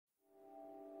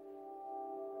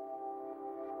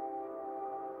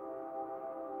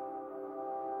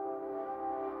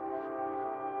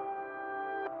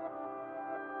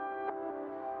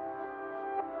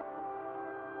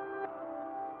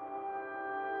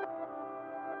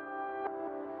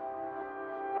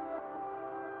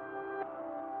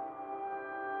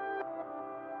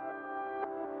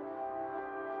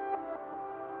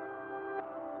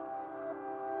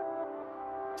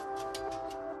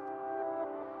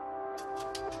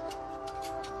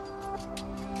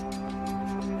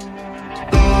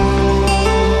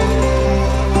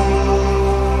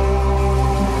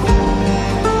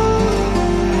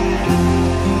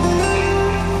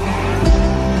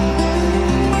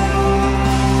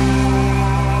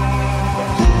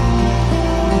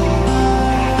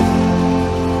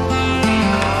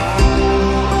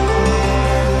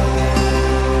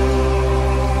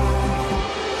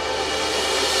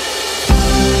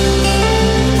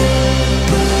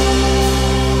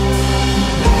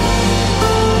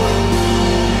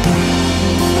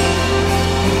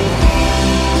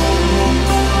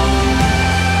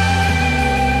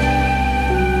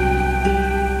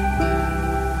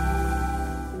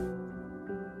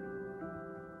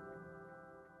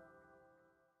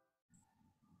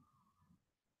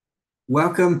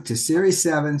Welcome to Series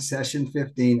 7, Session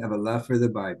 15 of A Love for the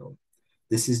Bible.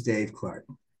 This is Dave Clark.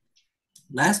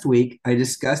 Last week, I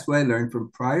discussed what I learned from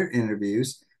prior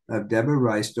interviews of Deborah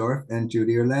Reisdorf and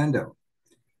Judy Orlando.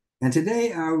 And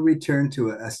today, I'll return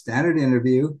to a standard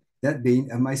interview, that being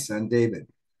of my son, David.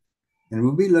 And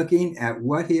we'll be looking at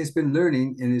what he has been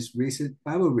learning in his recent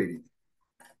Bible reading.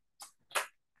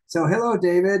 So, hello,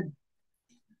 David.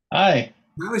 Hi.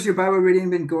 How has your Bible reading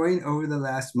been going over the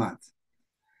last month?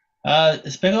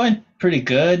 It's been going pretty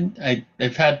good.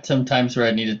 I've had some times where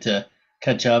I needed to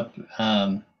catch up,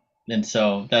 and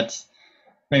so that's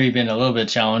maybe been a little bit of a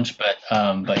challenge.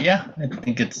 But yeah, I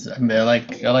think I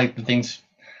like the things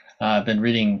I've been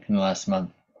reading in the last month.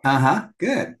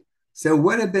 Good. So,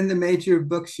 what have been the major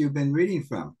books you've been reading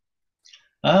from?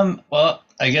 Well,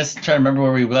 I guess try to remember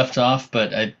where we left off,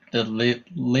 but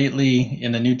lately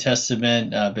in the New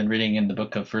Testament, I've been reading in the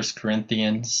book of First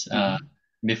Corinthians. Mhm.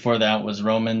 Before that was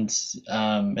Romans,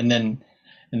 and then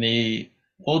in the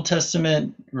Old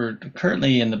Testament, we're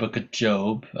currently in the book of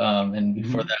Job, and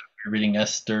before Mhm. that, we're reading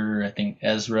Esther, I think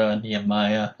Ezra,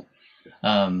 Nehemiah,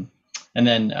 um, and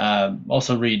then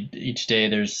also read each day.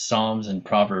 There's Psalms and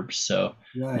Proverbs, so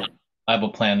Right. Bible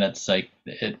plan that's like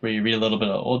where you read a little bit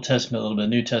of Old Testament, a little bit of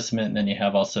New Testament, and then you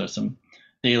have also some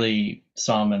daily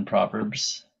Psalm and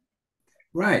Proverbs.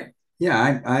 Right.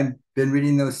 Yeah, I've been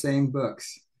reading those same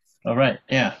books. All right,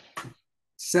 yeah.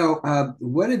 So,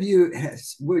 what would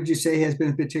you say has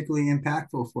been particularly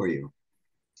impactful for you?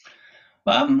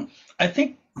 I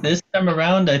think this time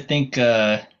around, I think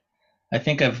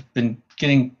I've been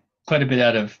getting quite a bit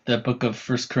out of the book of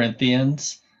First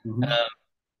Corinthians. Mhm. Uh,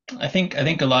 I think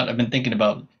a lot. I've been thinking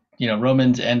about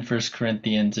Romans and First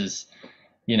Corinthians is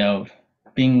you know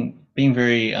being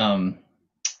very uh,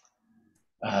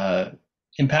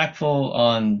 impactful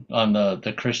on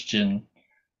the Christian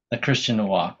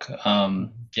walk.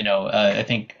 I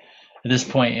think at this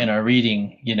point in our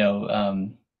reading,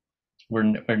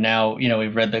 we're now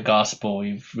we've read the gospel,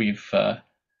 we've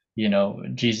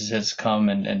Jesus has come,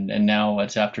 and now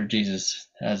it's after Jesus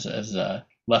has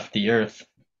left the earth,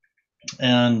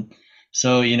 and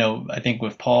so I think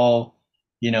with Paul,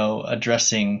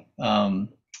 addressing a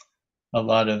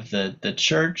lot of the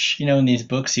church, in these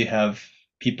books you have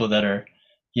people that are,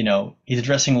 he's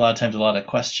addressing a lot of times a lot of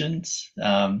questions,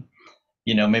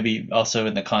 maybe also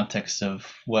in the context of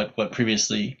what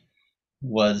previously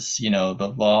was,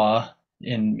 the law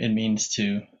in means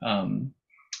to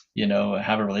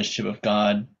have a relationship with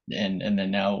God, and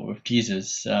then now with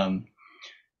Jesus.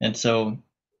 And so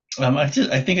I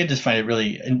think I just find it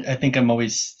really, and I think I'm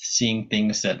always seeing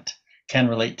things that can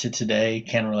relate to today,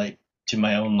 can relate to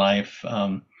my own life,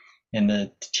 and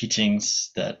the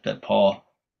teachings that Paul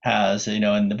has.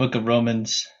 In the book of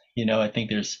Romans, I think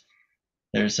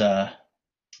there's a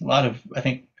lot of, I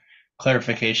think,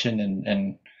 clarification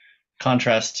and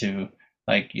contrast to,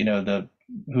 like, the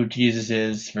who Jesus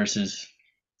is versus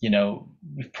you know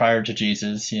prior to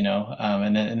Jesus,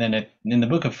 and then in the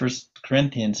book of First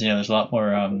Corinthians, there's a lot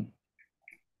more,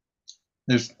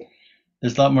 there's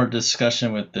there's a lot more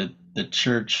discussion with the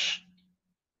church,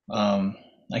 um,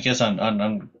 I guess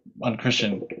on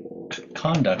Christian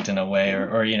conduct in a way,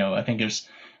 or I think there's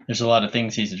a lot of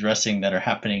things he's addressing that are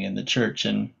happening in the church,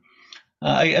 and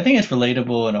I think it's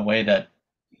relatable in a way that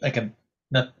I can.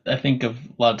 I think of a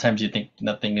lot of times you think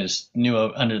nothing is new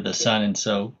under the sun, and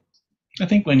so I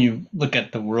think when you look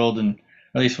at the world, and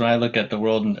at least when I look at the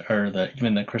world, or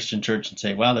even the Christian church, and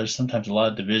say, wow, there's sometimes a lot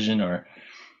of division, or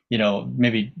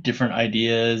maybe different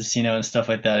ideas, and stuff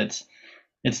like that.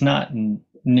 It's not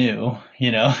new.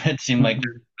 It seemed like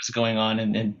Mhm. it was going on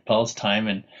in Paul's time,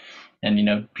 and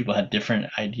people had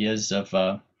different ideas of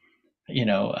you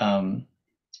know um,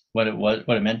 what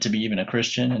it meant to be even a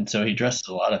Christian, and so he addressed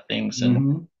a lot of things,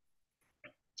 Mhm.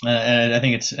 and I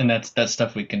think that's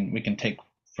stuff we can take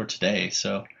for today.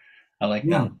 So I like that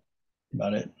Yeah.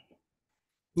 about it.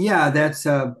 Yeah, that's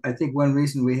I think one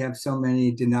reason we have so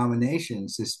many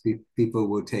denominations is people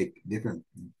will take different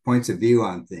points of view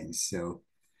on things. So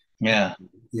Yeah.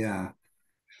 yeah.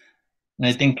 And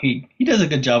I think he does a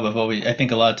good job of always, I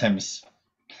think a lot of times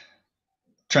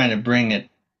trying to bring it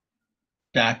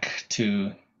back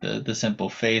to the simple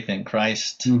faith in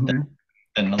Christ Hmm.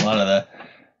 and a lot of the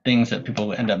things that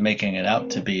people end up making it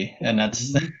out to be. And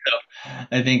that's, so Hmm.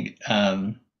 I think,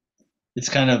 it's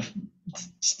kind of,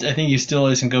 I think you still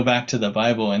always can go back to the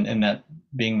Bible and that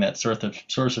being that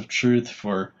source of truth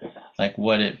for like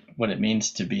what it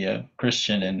means to be a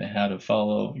Christian and how to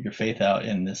follow your faith out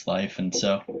in this life. And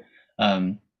so,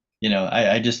 um,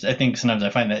 I think sometimes I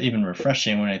find that even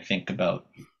refreshing when I think about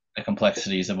the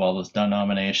complexities of all those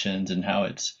denominations and how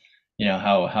it's,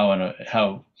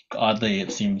 how oddly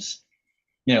it seems,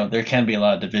 there can be a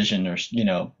lot of division or,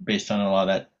 based on a lot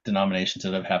of that denominations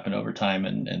that have happened over time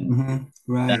and Hmm.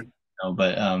 that,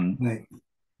 Right. Right.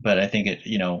 but I think it,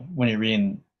 when you're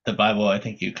reading the Bible, I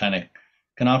think you kind of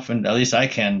can often, at least I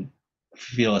can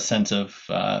feel a sense of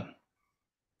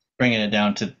bringing it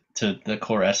down to the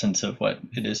core essence of what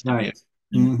it is to be a Right.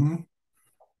 Christian. Hmm.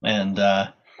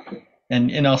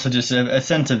 And and also just a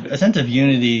sense of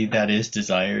unity that is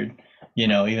desired,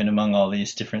 even among all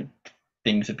these different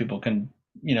things that people can,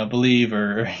 believe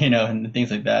or and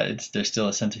things like that. It's There's still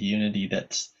a sense of unity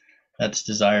that's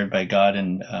desired by God,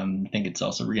 and I think it's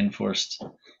also reinforced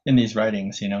in these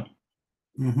writings.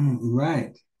 Hmm.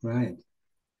 Right. Right.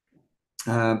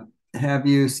 Have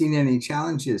you seen any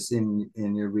challenges in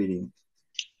your reading?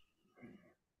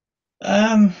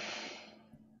 Um,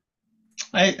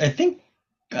 I think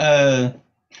uh,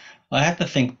 I have to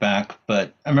think back,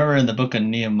 but I remember in the book of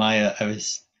Nehemiah, I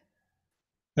was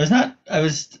not,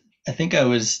 I think I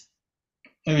was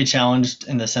maybe challenged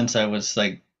in the sense I was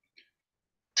like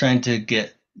trying to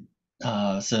get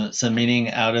some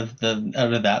meaning out of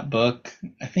that book.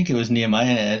 I think it was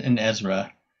Nehemiah and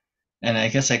Ezra, and I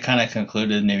guess I kind of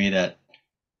concluded maybe that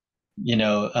you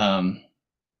know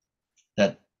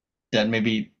that that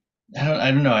maybe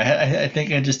I don't know. I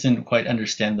think I just didn't quite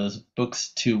understand those books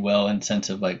too well in sense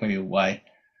of like maybe why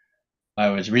I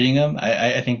was reading them.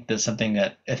 I think that's something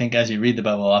that I think as you read the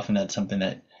Bible, often that's something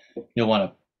that you'll want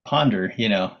to ponder,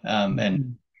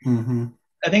 and Hmm. Hmm.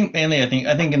 I think mainly I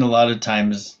think in a lot of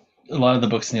times a lot of the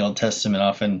books in the Old Testament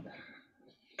often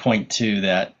point to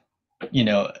that you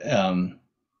know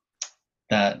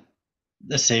that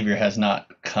the Savior has not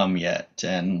come yet,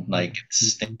 and like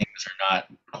things are not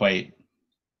quite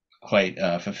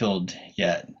fulfilled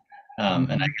yet.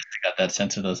 And I Hmm. guess I got that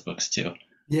sense of those books too. Um,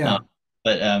 Yeah.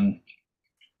 but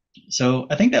so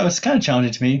I think that was kind of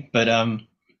challenging to me. But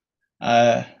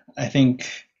uh, I think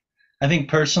I think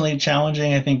personally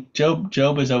challenging. I think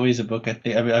Job is always a book. I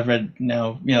think I've read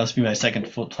now. This will be my second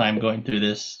full time going through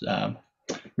this,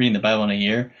 reading the Bible in a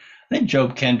year. I think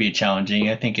Job can be challenging.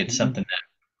 I think it's something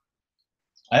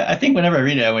I think whenever I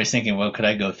read it, I'm always thinking, well, could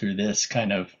I go through this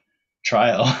kind of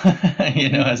trial,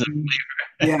 as a, Mhm.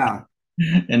 Yeah.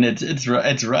 and it's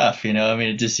rough. I mean,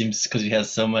 it just seems because he has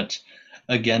so much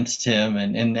against him,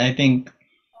 and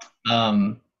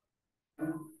um,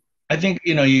 I think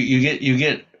you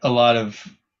get a lot of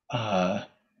uh,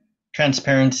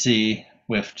 transparency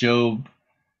with Job,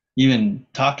 even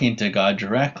talking to God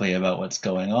directly about what's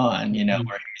going on.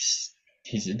 Where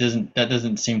he's it doesn't that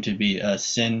doesn't seem to be a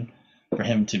sin for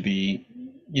him to be,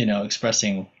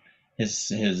 expressing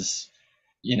his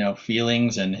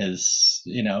feelings and his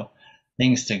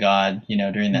things to God,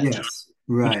 during that time, Yes.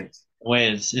 which Right. in a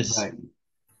way is Right.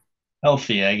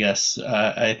 healthy, I guess.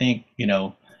 I think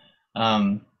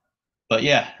but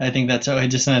yeah, I think that's so. It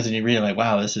just sometimes when you read it, like,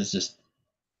 wow, this is just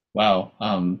wow.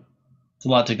 It's a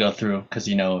lot to go through because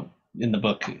in the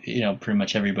book, pretty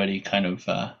much everybody kind of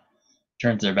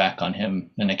turns their back on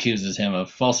him and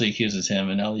falsely accuses him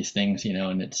and all these things,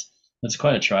 and it's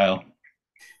quite a trial.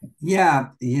 Yeah.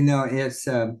 It's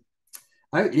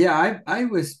I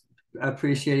was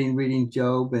appreciating reading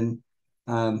Job and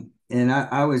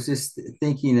I was just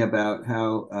thinking about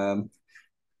how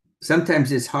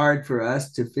sometimes it's hard for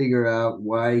us to figure out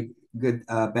why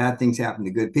bad things happen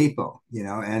to good people,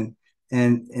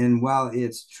 and while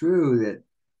it's true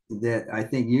that I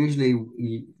think usually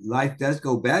life does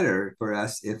go better for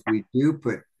us if we do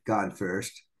put God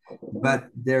first, but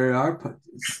there are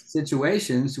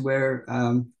situations where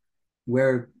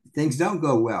things don't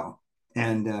go well,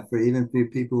 and for even for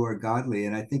people who are godly,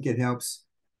 and I think it helps.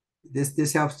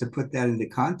 This helps to put that into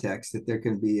context that there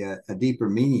can be a deeper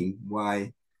meaning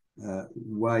why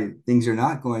things are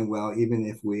not going well, even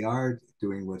if we are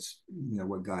doing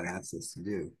what God asks us to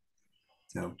do.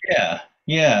 So Yeah,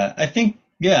 yeah. I think.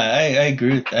 Yeah, I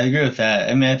agree with that.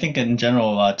 I mean, I think in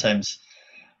general, a lot of times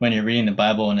when you're reading the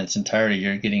Bible in its entirety,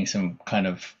 you're getting some kind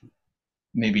of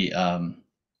maybe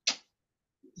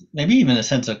maybe even a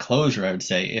sense of closure, I would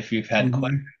say, if you've had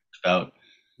questions Hmm. about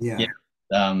you Yeah.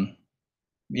 um,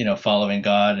 following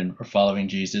God and or following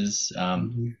Jesus,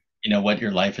 Hmm. what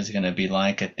your life is going to be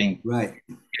like. I think Right.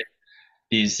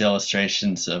 these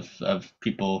illustrations of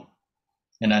people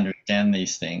and understand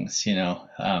these things,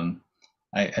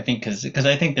 I think because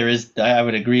I think there is, I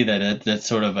would agree that that's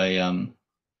sort of a and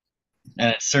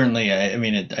it's certainly, I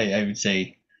mean, I would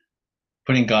say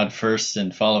putting God first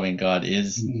and following God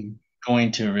is Hmm.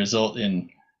 going to result in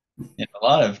a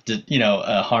lot of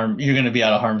harm. You're going to be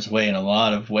out of harm's way in a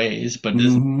lot of ways, but it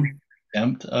isn't Hmm.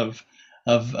 exempt of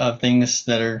things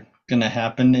that are going to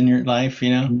happen in your life,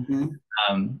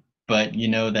 Hmm. but you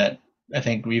know that I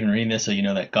think we even reading this, so you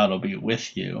know that God will be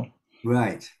with you,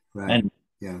 Right. Right. and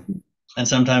Yeah.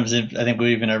 sometimes I think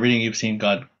we even are reading, you've seen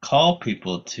God call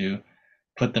people to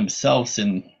put themselves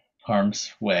in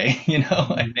harm's way.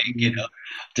 I think Hmm.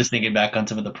 just thinking back on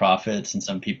some of the prophets and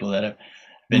some people that have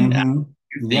been Hmm.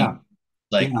 things Yeah.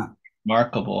 like Yeah.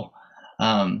 remarkable.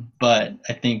 But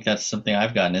I think that's something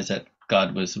I've gotten is that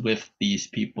God was with these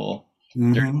people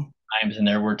during Hmm. times, and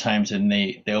there were times, and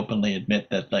they openly admit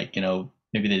that, like,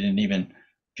 maybe they didn't even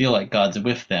feel like God's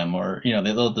with them, or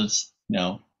they'll just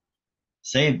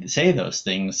say those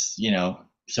things,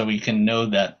 so we can know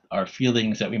that our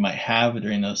feelings that we might have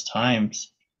during those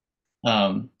times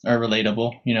are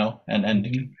relatable, Hmm. and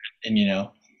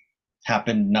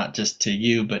happen not just to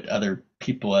you but other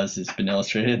people, as it's been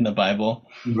illustrated in the Bible.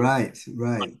 Right.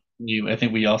 Right. I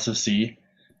think we also see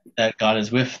that God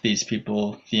is with these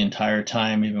people the entire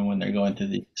time, even when they're going through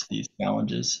these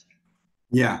challenges.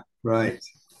 Yeah. Right.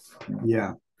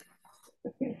 Yeah.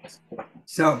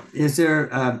 So, is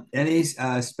there any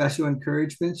special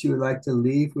encouragements you would like to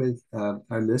leave with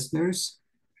our listeners?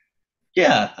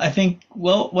 Yeah, I think,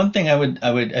 well, one thing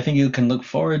I think you can look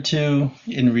forward to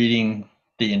in reading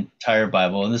the entire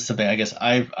Bible, and this is something I guess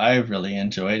I've really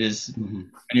enjoyed, is Hmm. when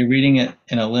you're reading it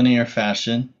in a linear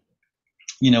fashion.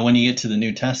 When you get to the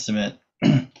New Testament,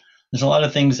 there's a lot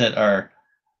of things that are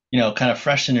kind of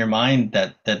fresh in your mind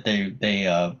that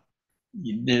they're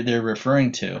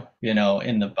referring to,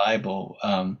 in the Bible.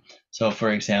 So,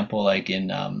 for example, like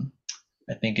in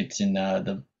I think it's in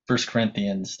the First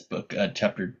Corinthians book,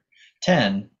 chapter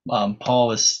 10. Paul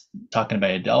was talking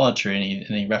about idolatry,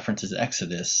 and he references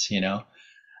Exodus,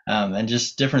 and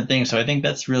just different things. So I think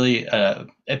that's really, I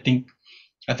think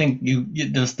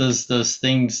those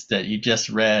things that you just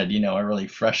read, are really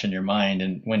fresh in your mind,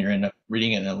 and when you're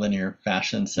reading it in a linear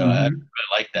fashion. So I Hmm. really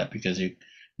like that, because when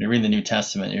you read the New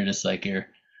Testament, you're just like,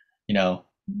 there'll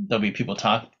be people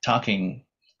talking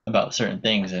about certain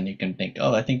things, and you can think,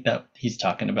 oh, I think that he's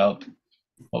talking about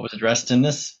what was addressed in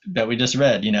this that we just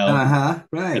read. Uh-huh.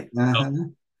 Right. So,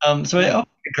 Uh-huh. so it Right.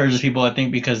 encourages people, I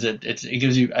think, because it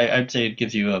gives you, I'd say it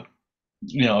gives you a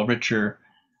richer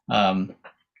um,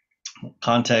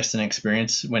 context and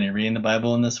experience when you're reading the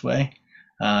Bible in this way.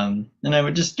 And I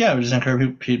would just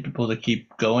encourage people to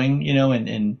keep going,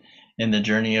 in the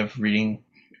journey of reading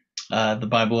the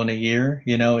Bible in a year.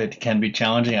 It can be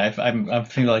challenging. I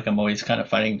feel like I'm always kind of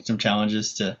fighting some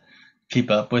challenges to keep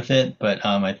up with it, but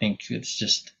I think it's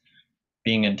just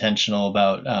being intentional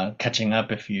about catching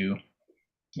up if you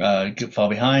fall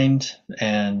behind,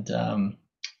 and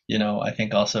I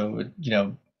think also,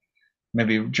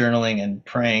 maybe journaling and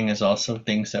praying is also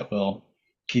things that will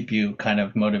keep you kind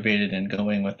of motivated and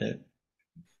going with it.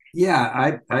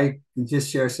 Yeah, I can just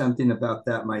share something about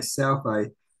that myself.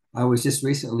 I was just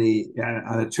recently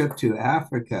on a trip to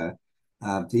Africa,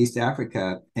 to East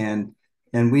Africa, and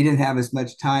we didn't have as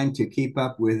much time to keep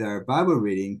up with our Bible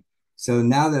reading. So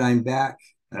now that I'm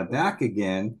back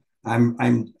again, I'm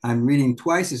reading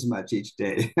twice as much each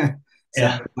day. So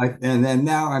Yeah. and then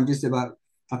now I'm just about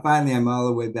finally I'm all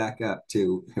the way back up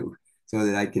to so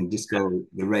that I can just go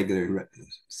the regular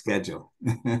schedule.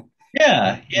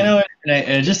 Yeah, Yeah. and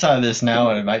I just thought of this now,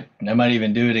 and I might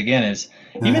even do it again. Is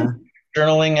even Uh-huh.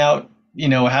 journaling out,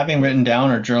 having written down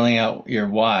or journaling out your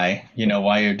why,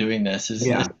 why you're doing this is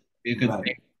Yeah. a good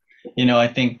Right. thing. I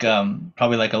think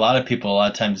probably like a lot of people, a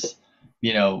lot of times,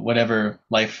 whatever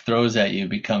life throws at you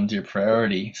becomes your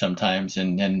priority sometimes,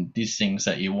 and these things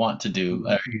that you want to do,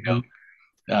 Mhm.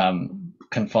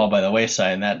 can fall by the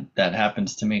wayside, and that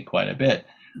happens to me quite a bit.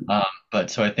 But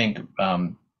so I think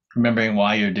remembering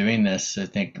why you're doing this, I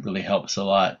think really helps a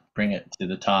lot bring it to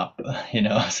the top.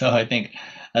 So I think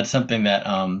that's something that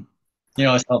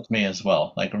has helped me as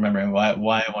well. Like remembering why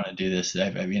I want to do this.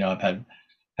 I've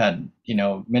had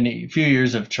many few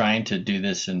years of trying to do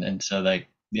this, and so like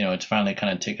it's finally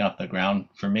kind of taken off the ground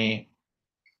for me.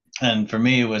 And for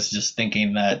me, it was just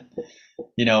thinking that,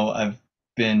 I've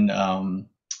been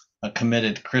a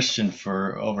committed Christian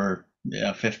for over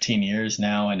 15 years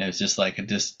now. And it's just like, it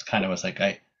just kind of was like,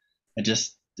 it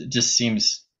just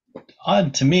seems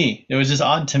odd to me. It was just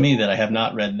odd to me that I have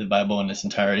not read the Bible in its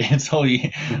entirety. It's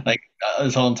wholly like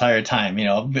this whole entire time.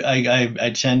 I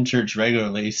attend church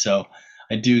regularly, so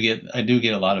I do get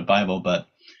a lot of Bible, but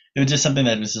it was just something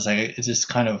that was just like it's just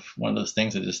kind of one of those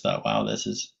things. I just thought, wow, this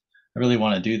is I really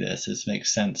want to do this. This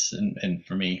makes sense, and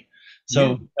for me,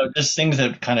 Yeah. so just things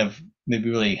that kind of maybe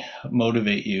really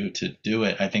motivate you to do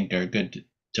it. I think are good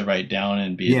to write down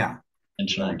and be Yeah.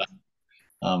 intentional Right.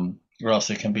 about. Or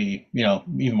else it can be,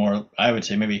 even more, I would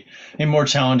say maybe more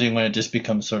challenging when it just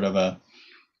becomes sort of a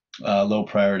low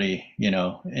priority,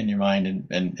 in your mind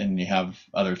and you have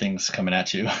other things coming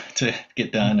at you to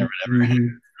get done or whatever. Hmm.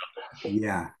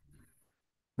 Yeah.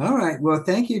 All right. Well,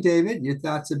 thank you, David. Your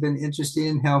thoughts have been interesting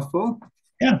and helpful.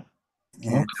 Yeah.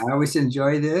 Well, And I always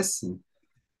enjoy this.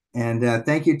 And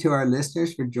thank you to our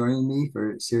listeners for joining me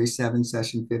for Series 7,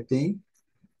 Session 15.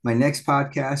 My next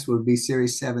podcast will be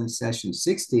Series 7, Session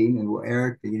 16, and will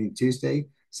air beginning Tuesday,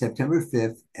 September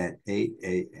 5th at 8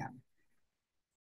 a.m.